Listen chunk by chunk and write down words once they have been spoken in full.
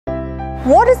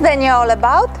What is Denia all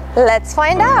about? Let's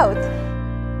find out!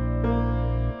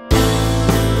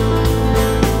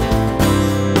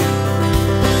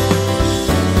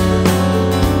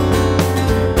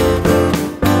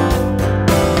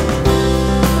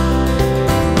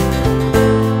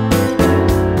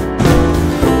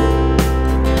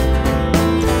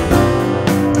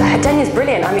 Denia is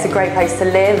brilliant. I mean, it's a great place to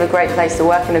live, a great place to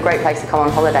work, and a great place to come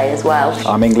on holiday as well.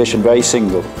 I'm English and very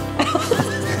single.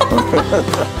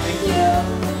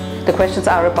 The questions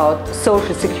are about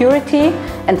social security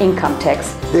and income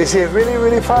tax. This is really,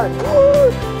 really fun.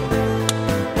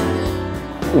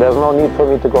 There's no need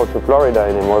for me to go to Florida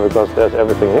anymore because there's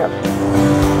everything here.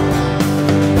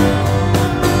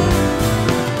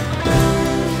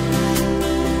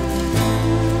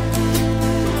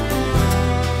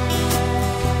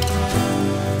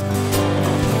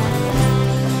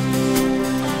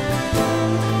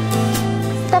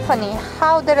 Stephanie,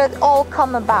 how did it all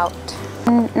come about?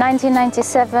 In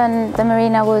 1997 the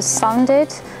marina was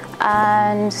founded,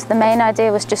 and the main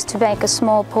idea was just to make a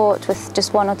small port with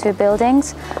just 1 or 2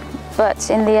 buildings, but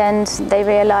in the end they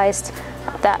realized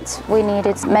that we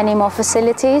needed many more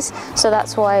facilities, so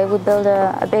that's why we built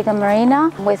a bigger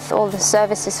marina with all the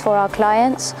services for our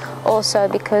clients, also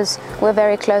because we're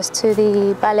very close to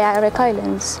the Balearic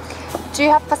Islands. Do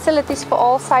you have facilities for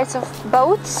all sizes of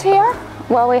boats here?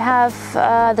 Well, we have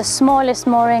the smallest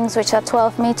moorings, which are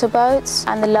 12-meter boats,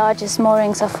 and the largest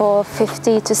moorings are for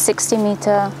 50 to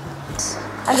 60-meter.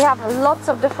 And you have lots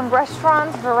of different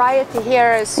restaurants. Variety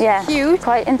here is huge.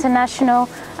 Quite international,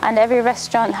 and every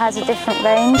restaurant has a different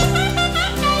range.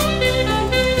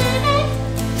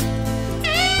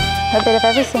 A bit of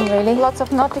everything, really. Lots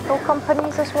of nautical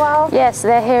companies as well. Yes,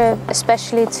 they're here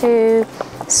especially to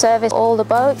service all the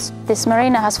boats. This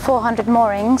marina has 400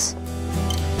 moorings.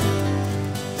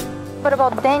 What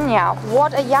about Denia?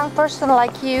 What a young person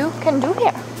like you can do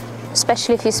here?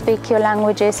 Especially if you speak your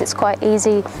languages, it's quite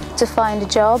easy to find a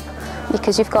job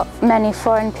because you've got many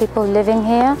foreign people living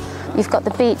here. You've got the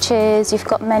beaches, you've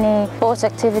got many sport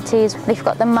activities, you've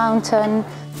got the mountain.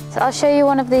 So I'll show you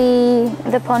one of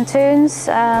the pontoons,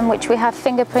 which we have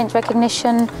fingerprint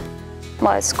recognition.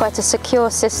 Well, it's quite a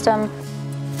secure system.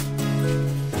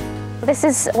 This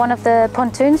is one of the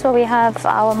pontoons where we have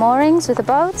our moorings with the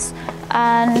boats.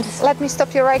 And let me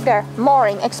stop you right there.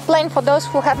 Mooring. Explain for those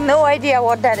who have no idea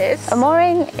what that is. A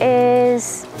mooring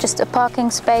is just a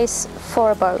parking space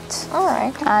for a boat. All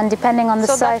right. And depending on the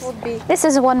size, that would be... This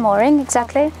is one mooring,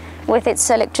 exactly, with its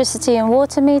electricity and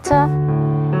water meter.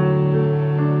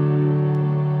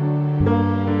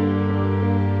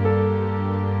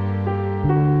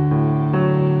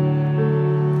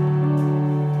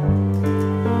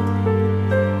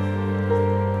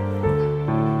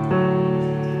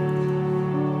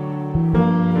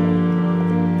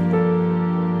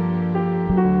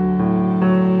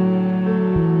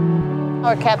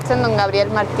 Our captain, Don Gabriel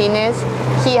Martinez,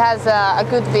 he has a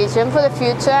good vision for the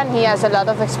future and he has a lot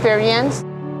of experience.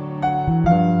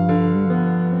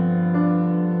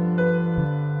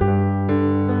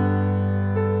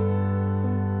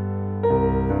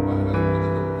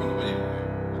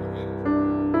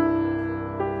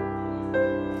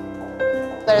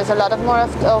 There's a lot more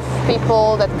of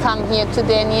people that come here to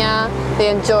Denia. They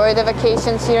enjoy the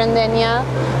vacations here in Denia,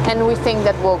 and we think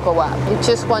that will go up. We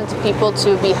just want people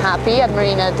to be happy at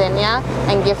Marina Denia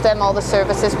and give them all the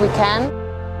services we can.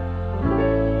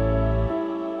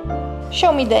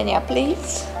 Show me Denia,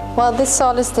 please. Well, this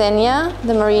all is Denia.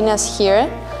 The marina is here,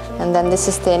 and then this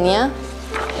is Denia.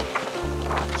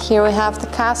 Here we have the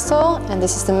castle, and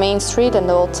this is the main street and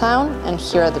the old town, and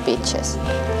here are the beaches.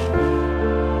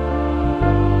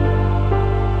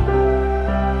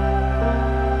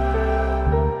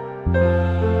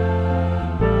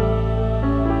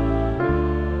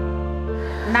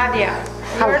 Nadia,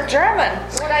 you're German.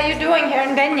 What are you doing here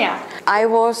in Denia? I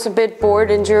was a bit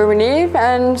bored in Germany,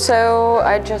 and so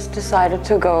I just decided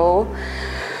to go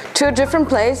to a different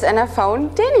place, and I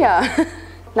found Denia.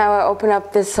 Now I open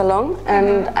up this salon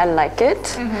and I like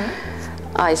it.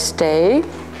 I stay.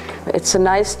 It's a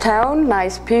nice town,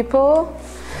 nice people,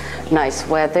 nice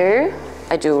weather.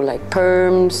 I do like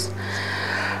perms,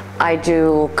 I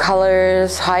do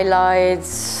colors,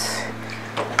 highlights,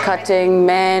 cutting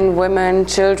men, women,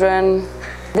 children.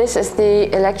 This is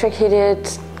the electric heated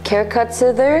haircut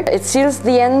scissor. It seals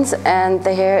the ends and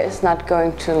the hair is not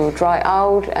going to dry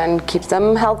out and keeps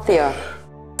them healthier.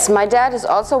 My dad is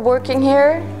also working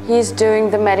here. He's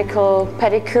doing the medical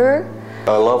pedicure.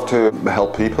 I love to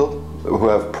help people who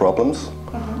have problems.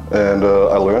 And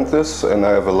I learned this and I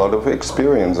have a lot of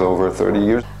experience over 30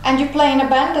 years. And you play in a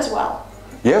band as well?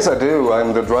 Yes, I do.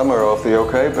 I'm the drummer of the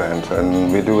OK band,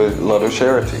 and we do a lot of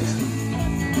charities.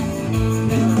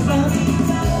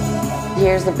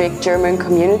 Here's the big German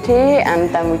community,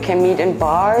 and then we can meet in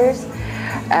bars,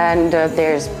 and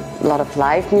there's a lot of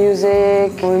live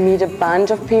music. We meet a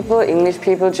bunch of people, English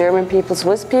people, German people,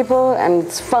 Swiss people, and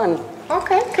it's fun.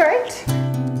 Okay, great.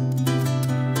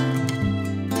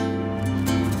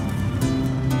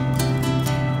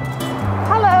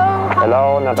 Hello.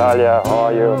 Hello, Natalia. How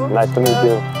are you? Nice to meet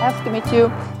you. Nice to meet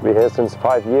you. We're here since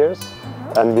 5 years,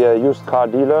 and we are a used car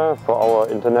dealer for our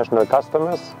international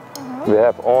customers. We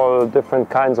have all different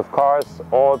kinds of cars,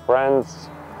 all brands.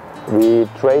 We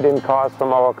trade in cars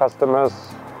from our customers.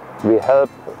 We help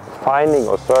finding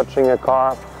or searching a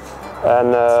car.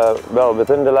 And well,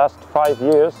 within the last 5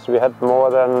 years, we had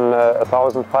more than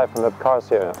 1,500 cars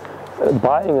here.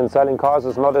 Buying and selling cars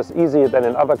is not as easy than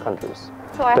in other countries.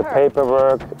 So the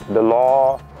paperwork, the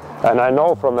law, and I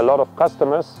know from a lot of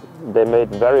customers, they made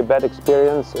very bad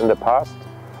experience in the past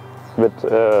with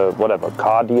whatever,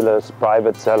 car dealers,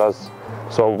 private sellers.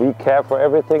 So we care for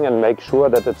everything and make sure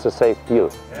that it's a safe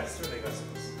deal.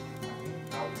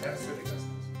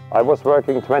 I was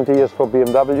working 20 years for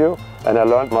BMW, and I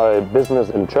learned my business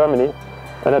in Germany,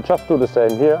 and I just do the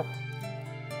same here.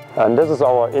 And this is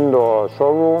our indoor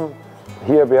showroom.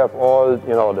 Here we have all,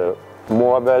 you know, the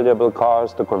more valuable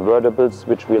cars, the convertibles,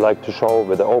 which we like to show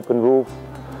with the open roof.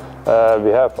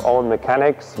 We have own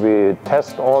mechanics, we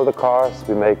test all the cars,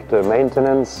 we make the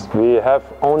maintenance. We have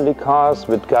only cars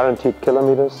with guaranteed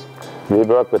kilometers. We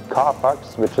work with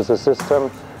Carfax, which is a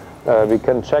system. We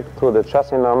can check through the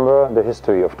chassis number the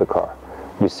history of the car.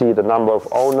 We see the number of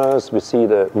owners, we see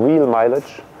the real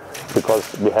mileage,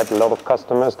 because we had a lot of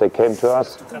customers, they came to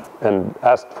us and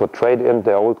asked for trade-in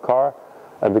their old car,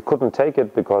 and we couldn't take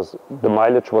it because the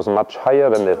mileage was much higher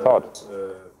than they thought.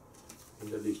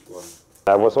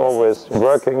 I was always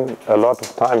working a lot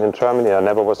of time in Germany, I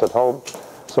never was at home,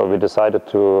 so we decided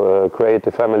to create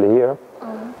a family here,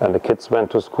 and the kids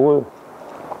went to school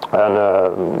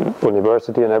and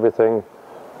university and everything,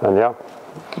 and yeah,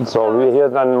 so we're here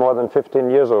then more than 15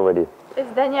 years already. Is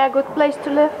Denia a good place to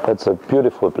live? It's a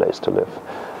beautiful place to live.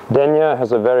 Denia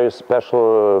has a very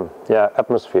special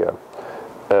atmosphere.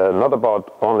 Not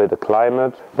about only the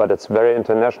climate, but it's very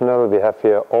international. We have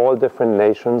here all different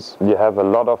nations. You have a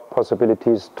lot of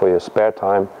possibilities for your spare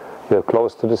time. You're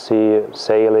close to the sea,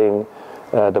 sailing,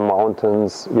 the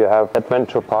mountains. You have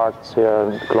adventure parks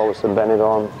here close in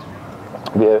Benidorm.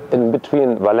 We're in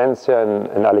between Valencia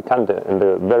and Alicante, in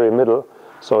the very middle.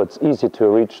 So it's easy to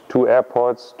reach 2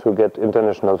 airports to get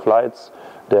international flights.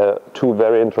 They're 2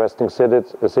 very interesting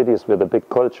cities with a big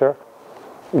culture.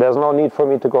 There's no need for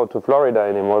me to go to Florida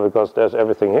anymore because there's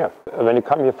everything here. When you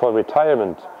come here for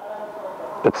retirement,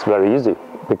 it's very easy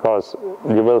because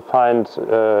you will find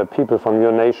people from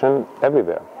your nation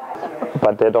everywhere.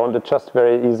 But they don't adjust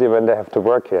very easy when they have to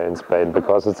work here in Spain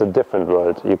because it's a different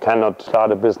world. You cannot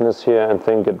start a business here and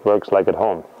think it works like at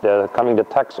home. They're coming the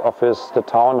tax office, the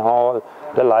town hall,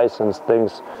 the license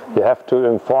things. You have to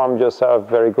inform yourself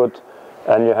very good,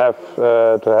 and you have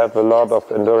to have a lot of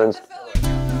endurance.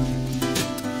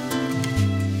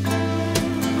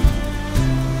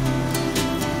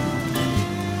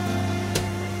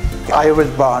 I was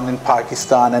born in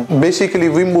Pakistan, and basically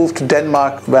we moved to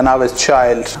Denmark when I was a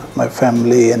child. My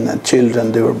family and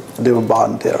children, they were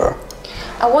born there.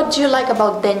 And what do you like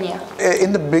about Denia?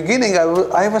 In the beginning,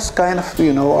 I was kind of,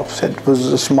 upset. It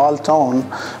was a small town,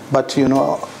 but,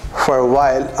 for a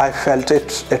while I felt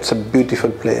it's a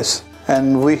beautiful place.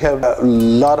 And we have a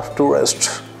lot of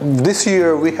tourists. This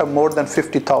year we have more than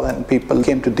 50,000 people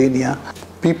came to Denia.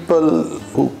 People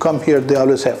who come here, they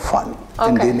always have fun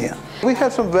in Denia. We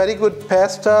have some very good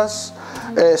pastas,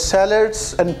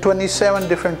 salads, and 27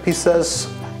 different pizzas.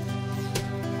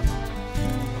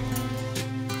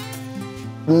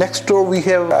 Next door we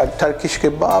have a Turkish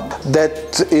kebab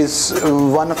that is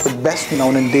one of the best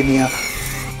known in Denia.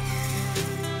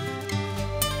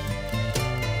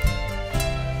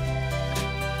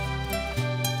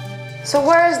 So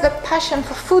where is the passion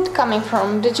for food coming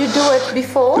from? Did you do it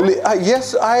before?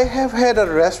 Yes, I have had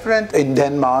a restaurant in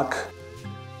Denmark.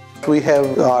 We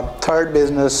have our 3rd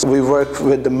business. We work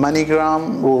with the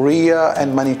MoneyGram, RIA,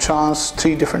 and MoneyTrans,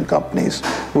 3 different companies.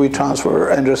 We transfer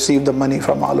and receive the money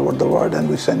from all over the world, and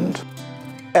we send.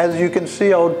 As you can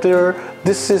see out there,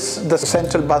 this is the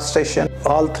central bus station.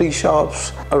 All 3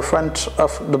 shops are front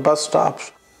of the bus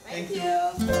stops. Thank you.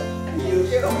 Thank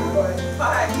you.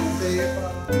 Bye.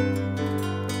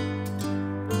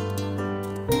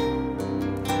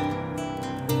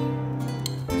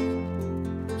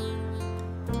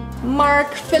 Mark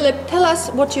Philip, tell us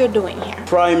what you're doing here.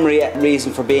 Primary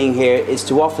reason for being here is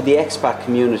to offer the expat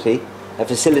community a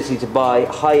facility to buy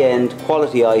high-end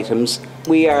quality items.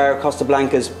 We are Costa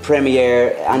Blanca's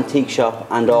premier antique shop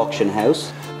and auction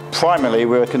house. Primarily,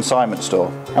 we're a consignment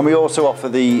store, and we also offer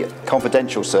the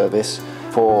confidential service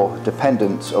for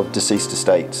dependents of deceased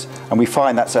estates, and we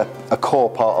find that's a core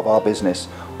part of our business.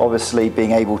 Obviously,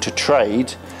 being able to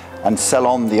trade and sell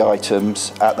on the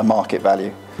items at the market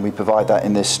value. We provide that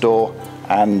in this store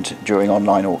and during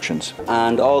online auctions.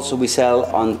 And also we sell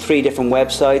on 3 different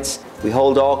websites. We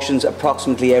hold auctions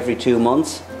approximately every 2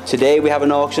 months. Today we have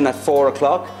an auction at 4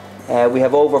 o'clock. We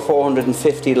have over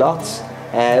 450 lots.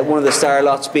 One of the star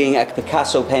lots being a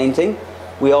Picasso painting.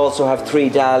 We also have 3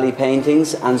 Dali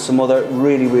paintings and some other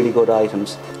really, really good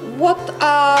items. What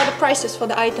are the prices for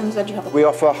the items that you have? We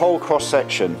offer a whole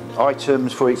cross-section.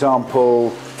 Items, for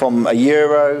example, from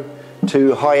 €1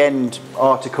 to high-end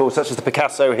articles such as the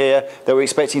Picasso here that we're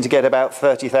expecting to get about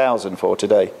 30,000 for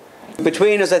today.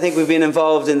 Between us, I think we've been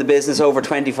involved in the business over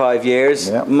 25 years.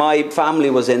 Yeah. My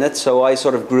family was in it, so I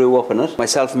sort of grew up in it.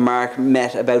 Myself and Mark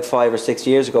met about 5 or 6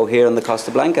 years ago here on the Costa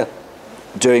Blanca.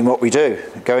 Doing what we do,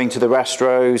 going to the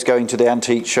restros, going to the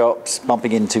antique shops,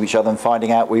 bumping into each other and finding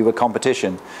out we were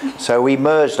competition. So we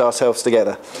merged ourselves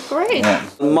together. Great. Yeah.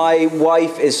 My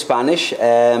wife is Spanish.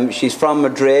 She's from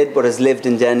Madrid but has lived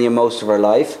in Denia most of her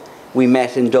life. We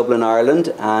met in Dublin,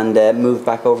 Ireland, and moved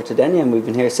back over to Denia, and we've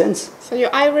been here since. So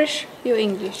you're Irish, you're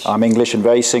English. I'm English and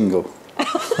very single.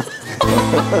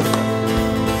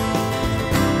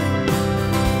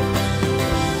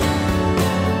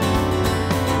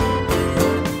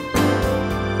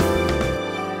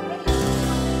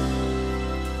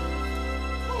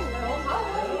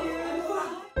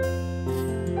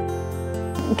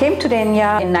 Came to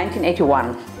Denia in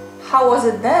 1981. How was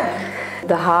it then?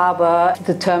 The harbour,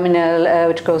 the terminal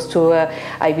which goes to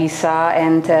Ibiza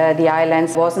and the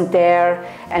islands wasn't there,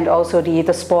 and also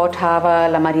the sport harbour,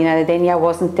 La Marina de Denia,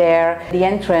 wasn't there. The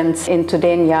entrance into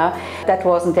Denia, that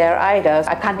wasn't there either.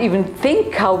 I can't even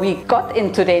think how we got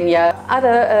into Denia.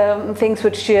 Other things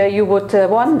which you would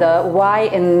wonder why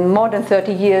in more than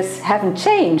 30 years haven't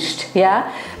changed,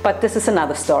 yeah? But this is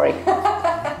another story.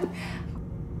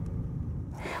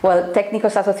 Well,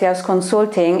 Técnicos Asociados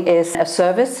Consulting is a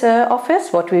service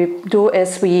office. What we do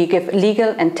is we give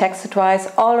legal and tax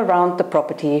advice all around the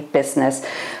property business.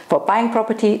 For buying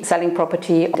property, selling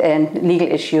property and legal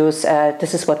issues,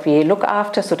 this is what we look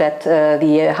after so that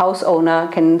the house owner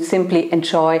can simply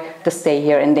enjoy the stay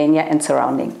here in Denia and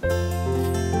surrounding.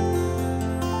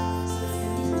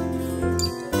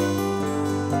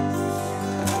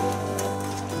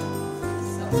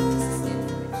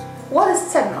 What is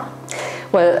CEDMA?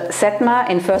 Well, CEDMA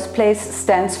in first place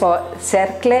stands for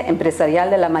Cercle Empresarial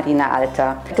de la Marina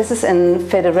Alta. This is a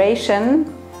federation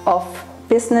of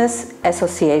business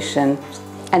associations,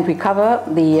 and we cover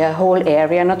the whole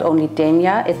area, not only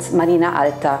Denia, it's Marina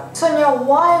Alta. Sonia,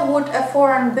 why would a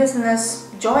foreign business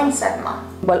join CEDMA?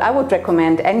 Well, I would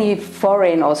recommend any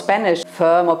foreign or Spanish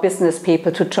firm or business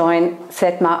people to join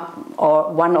CEDMA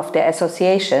or one of their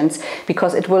associations,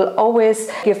 because it will always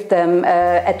give them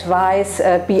advice,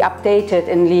 be updated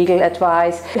in legal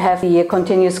advice, have the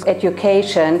continuous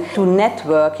education, do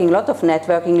networking, a lot of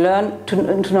networking, learn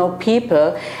to know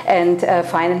people, and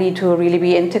finally to really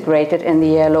be integrated in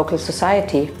the local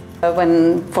society.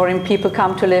 When foreign people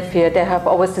come to live here, they have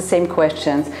always the same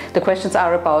questions. The questions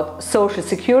are about social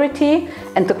security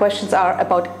and the questions are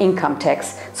about income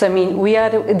tax. So I mean, we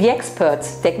are the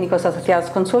experts, Técnicos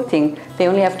Asociados Consulting. They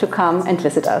only have to come and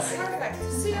visit us. Perfect.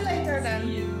 See you later then.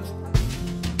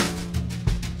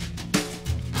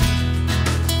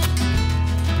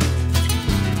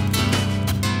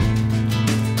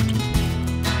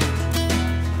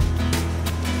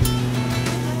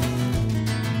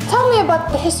 Tell me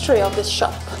about the history of this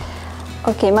shop.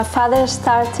 Okay, my father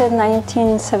started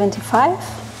 1975,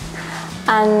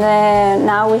 and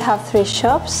now we have 3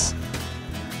 shops.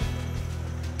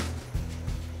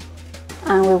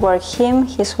 And we work him,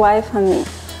 his wife, and me.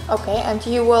 Okay, and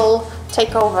you will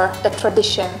take over the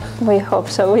tradition. We hope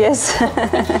so, yes.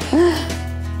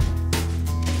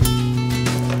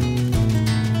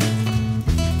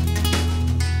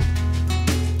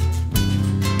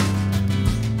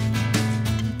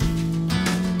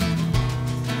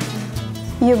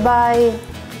 You buy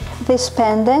this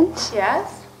pendant.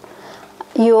 Yes.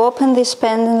 You open this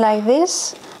pendant like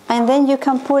this, and then you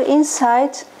can put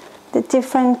inside the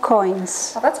different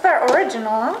coins. Oh, that's very original,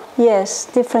 huh? Yes,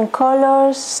 different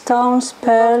colors, stones,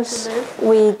 pearls.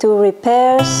 We do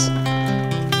repairs.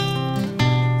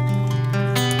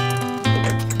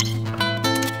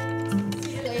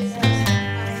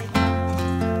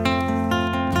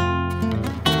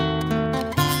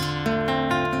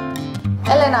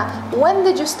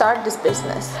 did you start this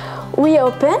business? We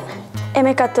opened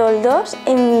M14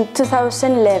 in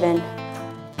 2011.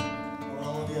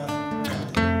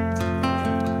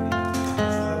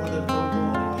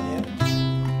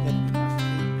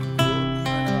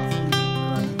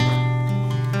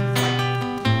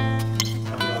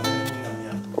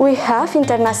 We have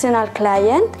international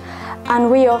clients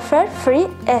and we offer free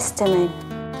estimate.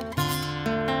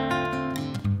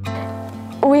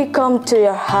 We come to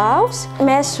your house,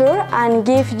 measure and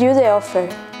give you the offer.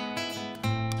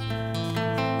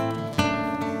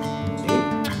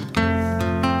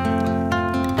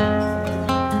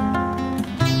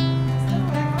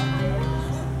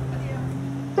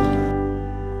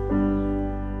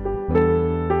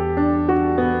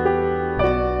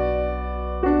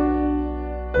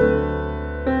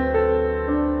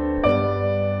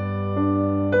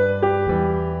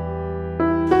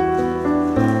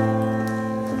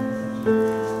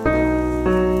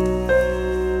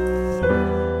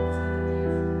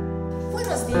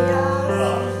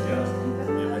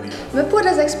 ¿Me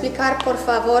puedes explicar, por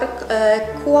favor,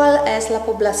 cuál es la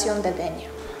población de Denia?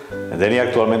 En Denia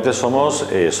actualmente somos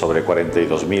sobre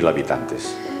 42.000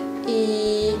 habitantes.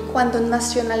 ¿Y cuántas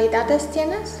nacionalidades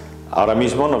tienes? Ahora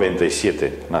mismo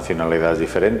 97 nacionalidades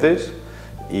diferentes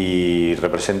y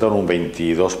representan un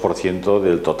 22%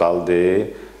 del total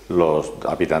de los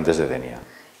habitantes de Denia.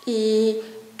 ¿Y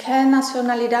qué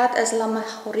nacionalidad es la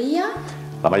mayoría?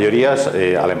 La mayoría es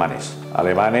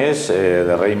alemanes,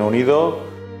 del Reino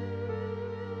Unido.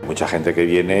 Mucha gente que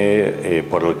viene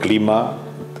por el clima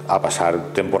a pasar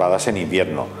temporadas en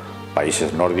invierno,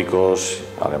 países nórdicos,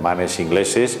 alemanes,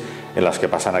 ingleses, en las que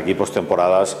pasan aquí pues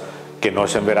temporadas que no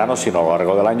es en verano sino a lo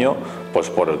largo del año, pues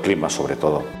por el clima sobre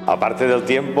todo. Aparte del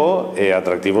tiempo,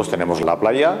 atractivos tenemos la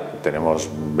playa, tenemos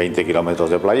 20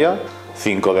 kilómetros de playa,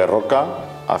 5 de roca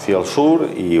hacia el sur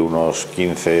y unos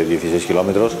 15-16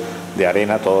 kilómetros de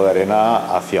arena, todo de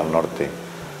arena hacia el norte.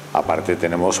 Aparte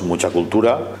tenemos mucha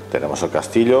cultura, tenemos el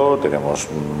castillo, tenemos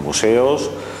museos,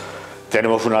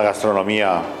 tenemos una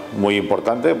gastronomía muy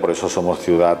importante, por eso somos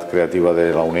ciudad creativa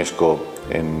de la UNESCO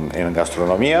en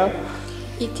gastronomía.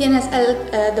 ¿Y tienes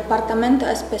el departamento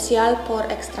especial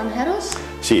por extranjeros?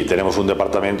 Sí, tenemos un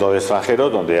departamento de extranjeros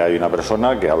donde hay una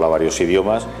persona que habla varios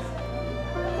idiomas.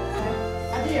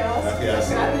 Adiós.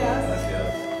 Gracias.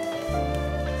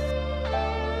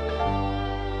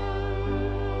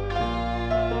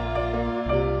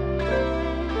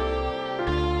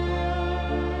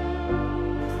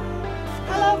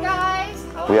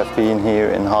 We have been here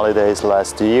in holidays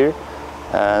last year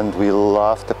and we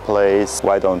love the place.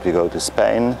 Why don't we go to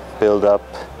Spain, build up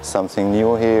something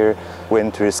new here?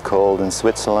 Winter is cold in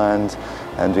Switzerland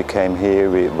and we came here,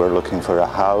 we were looking for a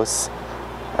house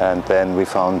and then we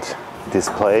found this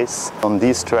place. On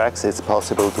these tracks it's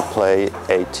possible to play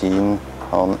 18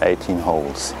 on 18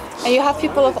 holes. And you have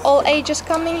people of all ages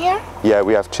coming here? Yeah,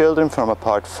 we have children from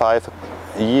about 5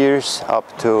 years up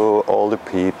to older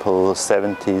people,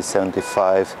 70,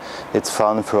 75. It's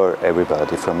fun for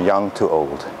everybody, from young to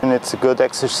old. And it's a good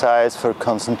exercise for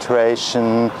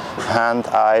concentration,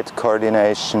 hand-eye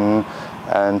coordination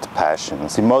and passion.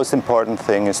 The most important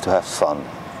thing is to have fun,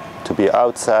 to be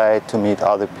outside, to meet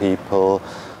other people.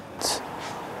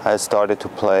 I started to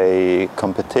play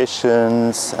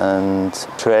competitions and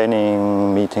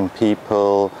training, meeting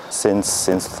people. Since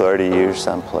 30 years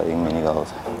I'm playing mini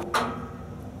golf.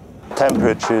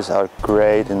 Temperatures are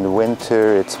great in the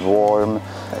winter, it's warm.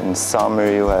 In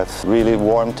summer you have really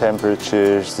warm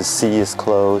temperatures, the sea is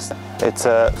closed. It's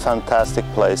a fantastic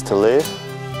place to live.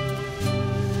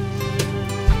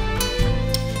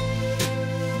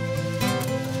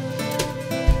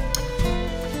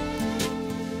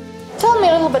 Tell me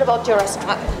a little bit about your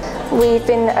restaurant. We've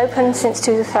been open since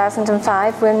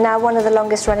 2005. We're now one of the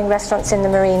longest running restaurants in the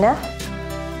marina.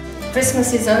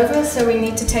 Christmas is over, so we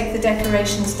need to take the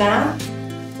decorations down.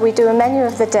 We do a menu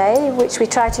of the day, which we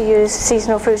try to use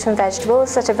seasonal fruit and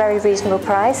vegetables at a very reasonable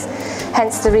price,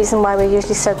 hence the reason why we're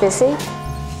usually so busy.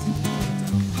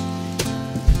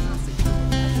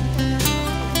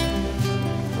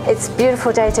 It's a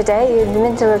beautiful day today, in the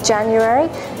middle of January,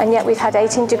 and yet we've had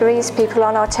 18 degrees, people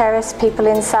on our terrace, people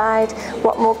inside.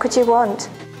 What more could you want?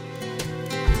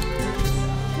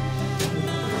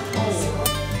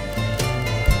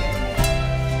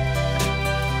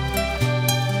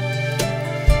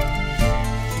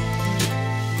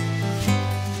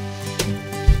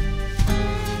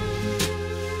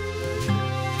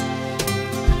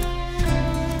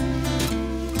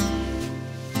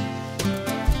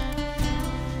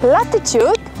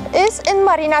 Latitude is in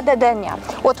Marina de Denia.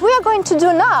 What we are going to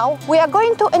do now, we are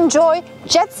going to enjoy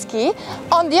jet ski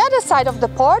on the other side of the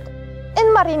port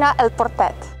en Marina el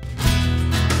Portet.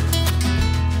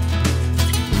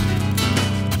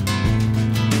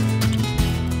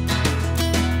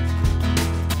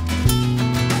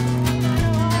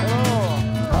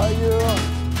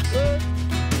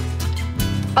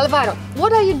 Alvaro,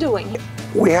 what are you doing?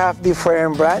 We have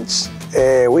different branches.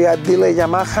 We have dealer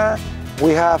Yamaha,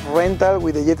 we have rental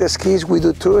with the jet skis, we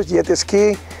do tours, jet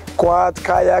ski, quad,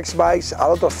 kayaks, bikes, a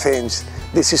lot of things.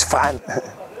 This is fun.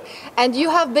 And you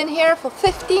have been here for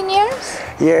 15 years?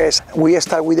 Yes, we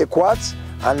start with the quads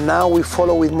and now we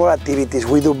follow with more activities.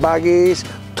 We do buggies,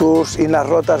 tours in las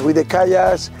rotas with the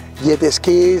kayaks, jet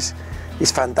skis.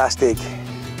 It's fantastic.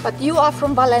 But you are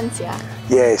from Valencia.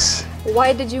 Yes.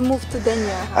 Why did you move to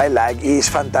Denia? I like it. It's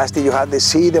fantastic. You have the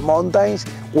sea, the mountains.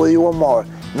 What do you want more?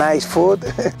 Nice food.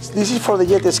 This is for the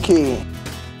jet ski.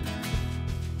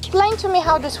 Explain to me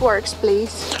how this works,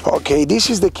 please. Okay,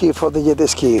 this is the key for the jet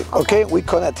ski. Okay, we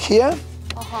connect here.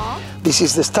 This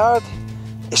is the start,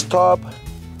 stop,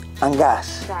 and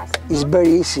gas. It's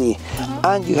very easy.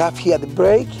 And you have here the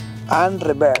brake and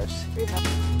reverse.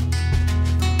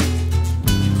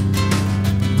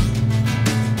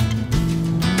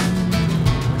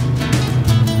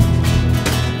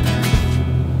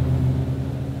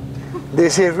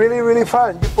 This is really, really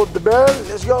fun. You put the bell,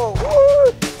 let's go.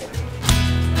 Woo!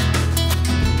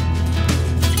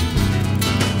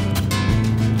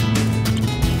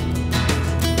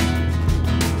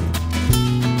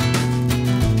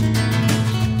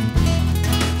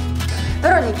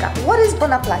 Veronica, what is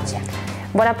Bonaplaya?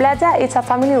 Bonaplaya is a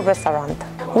family restaurant.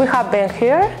 We have been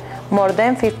here more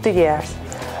than 50 years.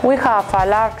 We have a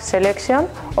large selection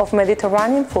of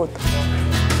Mediterranean food.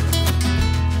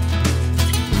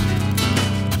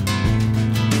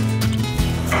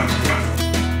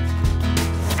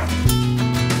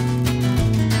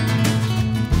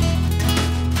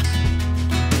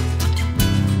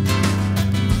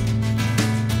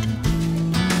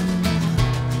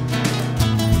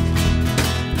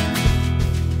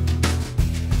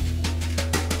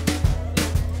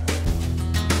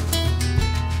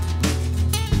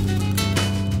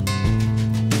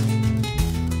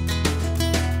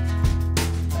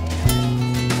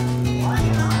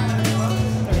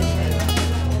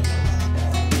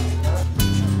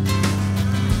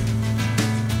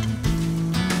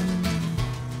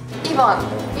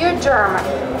 You're German.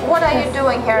 What are you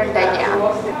doing here in Denia?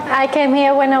 I came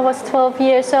here when I was 12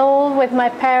 years old with my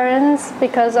parents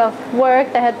because of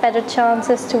work. They had better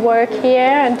chances to work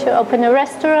here and to open a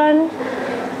restaurant.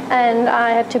 And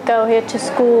I had to go here to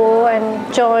school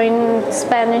and join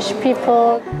Spanish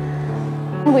people.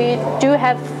 We do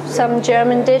have some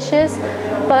German dishes,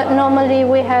 but normally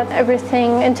we have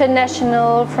everything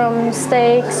international, from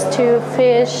steaks to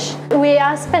fish. We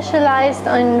are specialized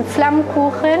on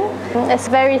Flammkuchen. It's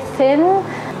very thin,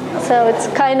 so it's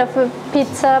kind of a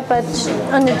pizza, but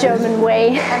on a German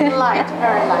way. And light,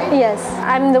 very light. Yes,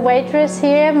 I'm the waitress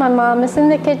here. My mom is in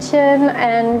the kitchen,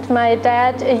 and my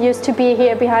dad used to be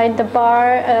here behind the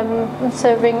bar,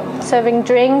 serving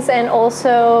drinks and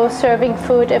also serving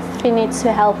food if he needs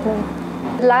to help me.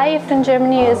 Life in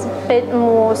Germany is a bit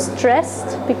more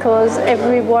stressed because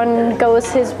everyone goes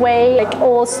his way, like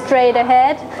all straight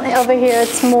ahead. Over here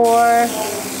it's more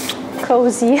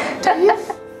cozy.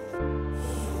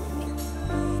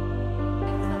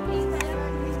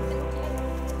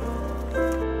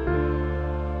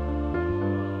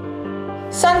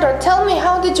 Sandra, tell me,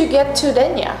 how did you get to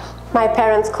Denia? My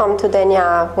parents come to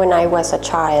Denia when I was a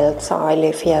child, so I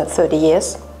live here 30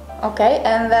 years. Okay,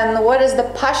 and then where is the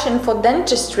passion for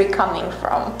dentistry coming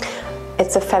from?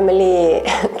 It's a family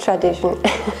tradition.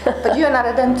 But you're not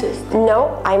a dentist?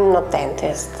 No, I'm not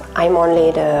dentist. I'm only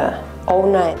the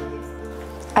owner.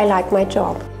 I like my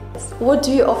job. What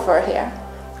do you offer here?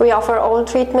 We offer all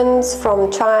treatments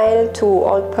from child to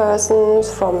old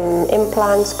persons, from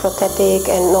implants, prosthetic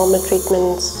and normal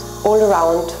treatments, all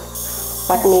around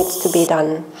what needs to be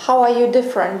done. How are you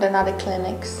different than other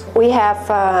clinics? We have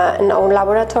an own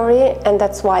laboratory, and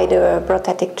that's why the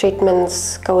prosthetic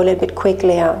treatments go a little bit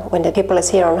quickly. When the people is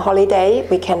here on holiday,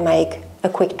 we can make a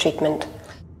quick treatment.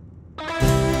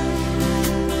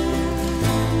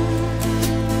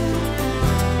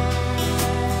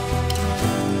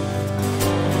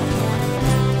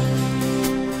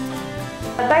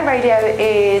 Radio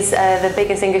is the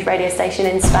biggest English radio station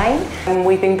in Spain.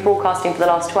 We've been broadcasting for the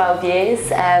last 12 years.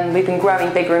 We've been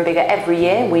growing bigger and bigger every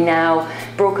year. We now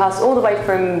broadcast all the way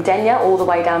from Denia all the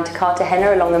way down to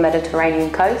Cartagena along the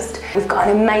Mediterranean coast. We've got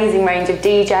an amazing range of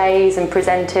DJs and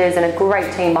presenters and a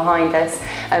great team behind us,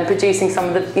 producing some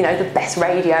of the best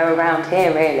radio around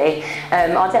here, really.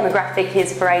 Our demographic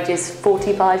is for ages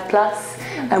 45 plus.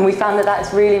 And we found that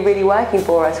that's really, really working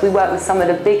for us. We work with some of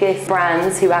the biggest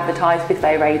brands who advertise with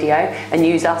Bay Radio and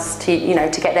use us to, you know,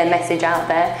 to get their message out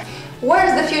there.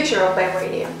 Where's the future of Bay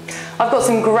Radio? I've got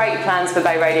some great plans for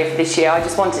Bay Radio for this year. I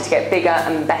just want it to get bigger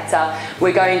and better.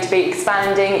 We're going to be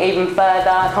expanding even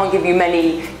further. I can't give you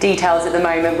many details at the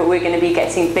moment, but we're going to be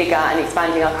getting bigger and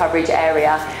expanding our coverage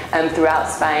area throughout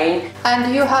Spain.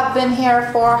 And you have been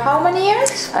here for how many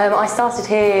years? I started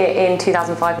here in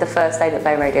 2005, the first day that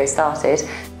Bay Radio started.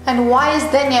 And why is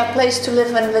Denia a place to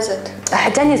live and visit?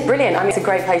 Denia's brilliant. I mean, it's a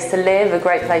great place to live, a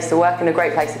great place to work, and a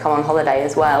great place to come on holiday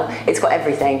as well. It's got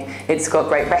everything. It's got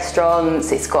great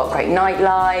restaurants, it's got great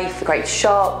nightlife, great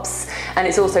shops, and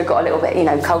it's also got a little bit, you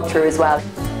know, culture as well.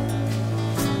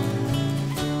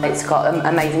 It's got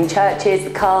amazing churches,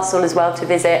 the castle as well to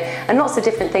visit, and lots of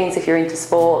different things if you're into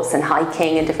sports and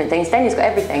hiking and different things. Denia's got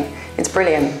everything. It's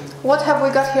brilliant. What have we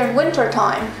got here in winter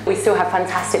time? We still have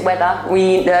fantastic weather.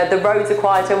 The roads are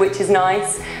quieter, which is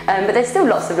nice, but there's still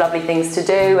lots of lovely things to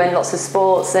do and lots of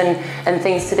sports and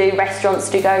things to do, restaurants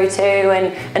to go to,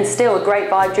 and still a great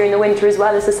vibe during the winter as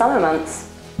well as the summer months.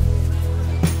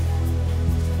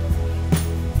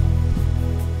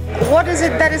 What is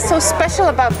it that is so special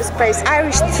about this place?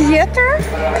 Irish theatre?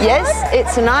 Yes,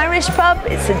 it's an Irish pub,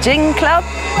 it's a gin club.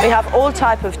 We have all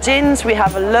type of gins, we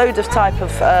have a load of type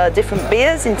of different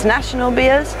beers, international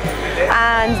beers.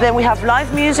 And then we have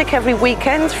live music every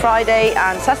weekend, Friday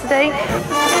and Saturday.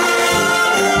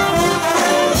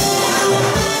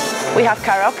 We have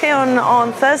karaoke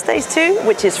on Thursdays too,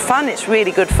 which is fun, it's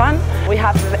really good fun. We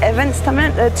have events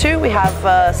too, we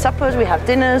have suppers, we have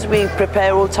dinners, we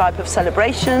prepare all type of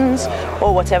celebrations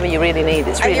or whatever you really need,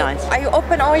 it's really nice. Are you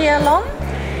open all year long?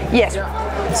 Yes.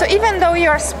 So even though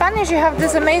you're Spanish, you have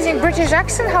this amazing British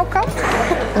accent, how come?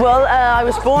 Well, I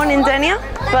was born in Denia,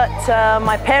 but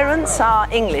my parents are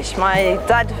English. My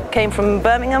dad came from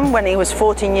Birmingham when he was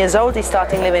 14 years old. He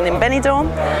started living in Benidorm,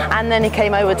 and then he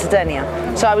came over to Denia.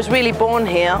 So I was really born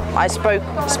here. I spoke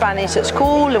Spanish at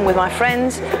school and with my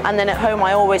friends, and then at home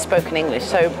I always spoke in English.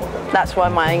 So that's why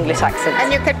my English accent.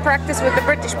 And you can practice with the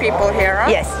British people here, huh?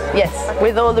 Yes, yes.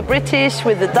 With all the British,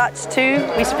 with the Dutch too.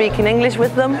 We speak in English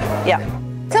with them, yeah.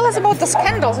 Tell us about those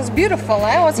candles, it's beautiful,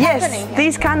 eh? What's happening? Yes,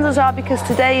 these candles are because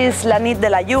today is La Nit de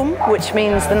la Llum, which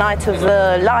means the night of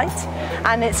the light,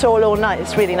 and it's all night,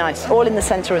 it's really nice, all in the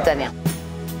centre of Denia.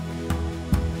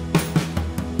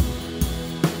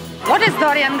 What is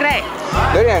Dorian Gray?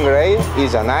 Dorian Gray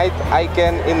is a night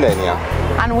icon in Denia.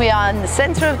 And we are in the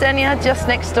centre of Denia, just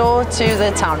next door to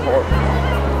the town hall.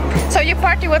 So you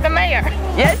party with the mayor?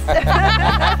 Yes.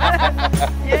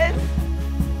 Yes.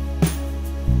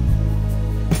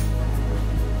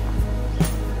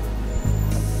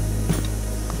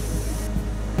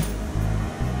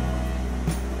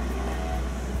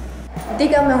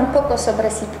 Dígame un poco sobre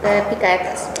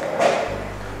Picaetes.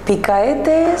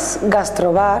 Picaetes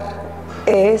Gastrobar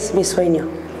es mi sueño.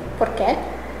 ¿Por qué?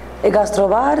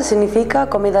 Gastrobar significa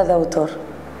comida de autor.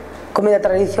 Comida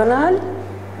tradicional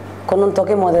con un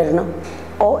toque moderno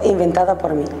o inventada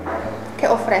por mí. ¿Qué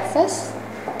ofreces?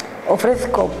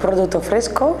 Ofrezco producto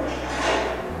fresco,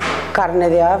 carne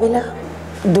de Ávila,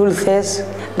 dulces,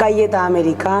 galleta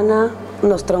americana,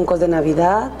 unos troncos de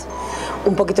Navidad,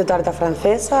 un poquito de tarta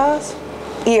francesas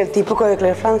y el típico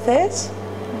eclair francés.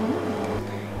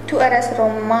 ¿Tú eres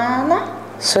romana?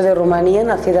 Soy de Rumanía,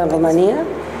 nacida en Rumanía.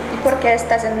 ¿Y por qué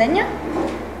estás en Denia?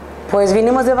 Pues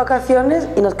vinimos de vacaciones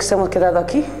y nos hemos quedado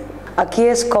aquí. Aquí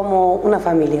es como una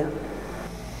familia.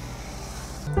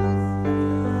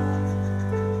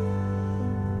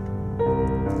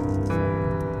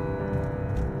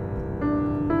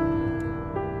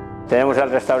 Tenemos el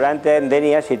restaurante en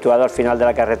Denia, situado al final de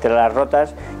la carretera de las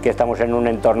Rotas, que estamos en un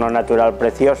entorno natural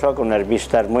precioso, con unas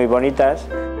vistas muy bonitas.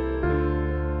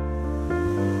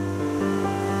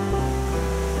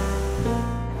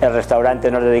 El restaurante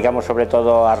nos dedicamos sobre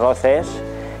todo a arroces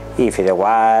y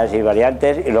fideuás y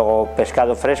variantes, y luego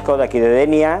pescado fresco de aquí de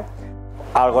Denia,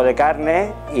 algo de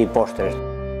carne y postres.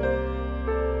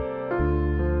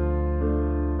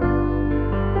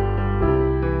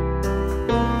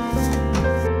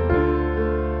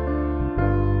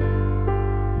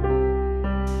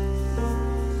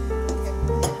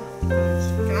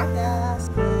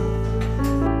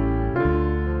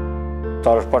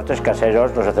 Todos los postres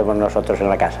caseros los hacemos nosotros en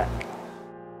la casa.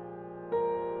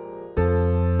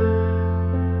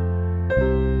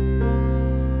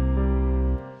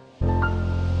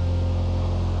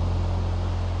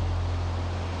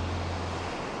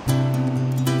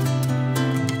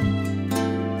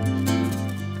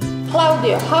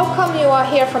 Claudio, how come you are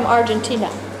here from Argentina?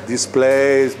 This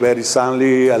place very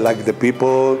sunny. I like the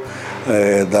people.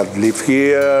 that live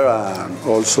here, and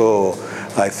also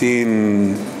I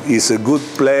think it's a good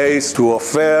place to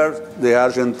offer the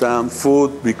Argentine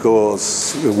food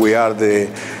because we are the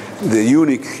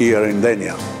unique here in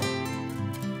Denia.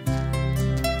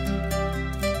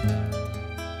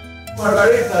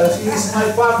 Margarita, he is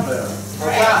my partner.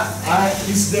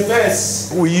 He's the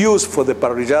best. We use for the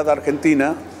parrillada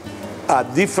Argentina a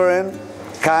different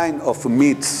kind of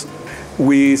meats.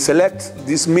 We select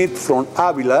this meat from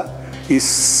Ávila.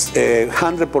 It's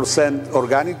 100%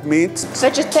 organic meat.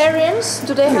 Vegetarians,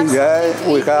 do they have?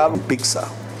 Yeah, we have pizza.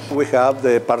 We have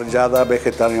the parrillada,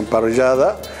 vegetarian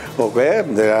parrillada. Okay,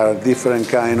 there are different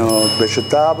kind of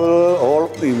vegetable, all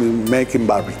in making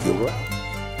barbecue. Right?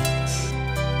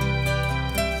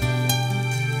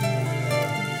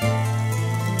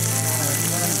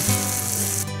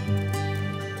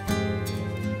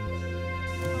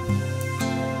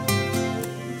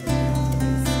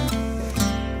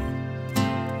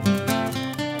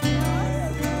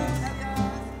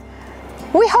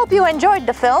 We hope you enjoyed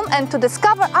the film, and to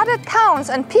discover other towns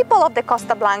and people of the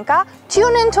Costa Blanca,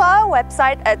 tune into our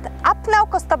website at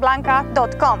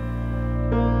upnowcostablanca.com.